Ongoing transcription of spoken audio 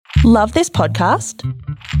Love this podcast?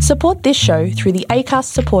 Support this show through the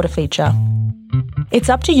Acast supporter feature. It's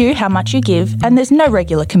up to you how much you give, and there's no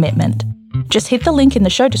regular commitment. Just hit the link in the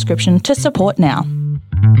show description to support now.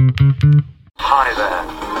 Hi there.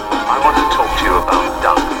 I want to talk to you about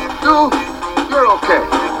duck. You're okay.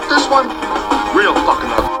 This one, real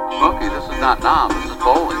fucking up. Smokey, this is not nom. This is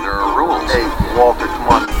bowling. There are rules. Hey, Walter, come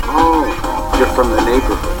on. Oh, you're from the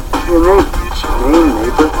neighborhood. Your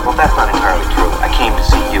neighbor? Well, that's not entirely true. I came to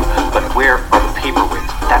see you, but where are the paperweights?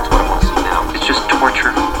 That's what I want to see now. It's just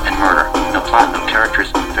torture and murder. No plot, no characters.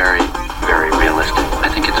 Very, very realistic. I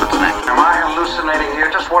think it's what's next. Am I hallucinating here?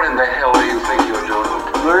 Just what in the hell do you think you're doing?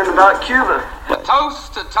 Learn about Cuba.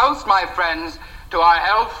 To toast, my friends, to our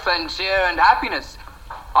health and cheer and happiness.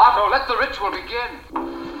 Otto, let the ritual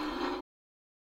begin.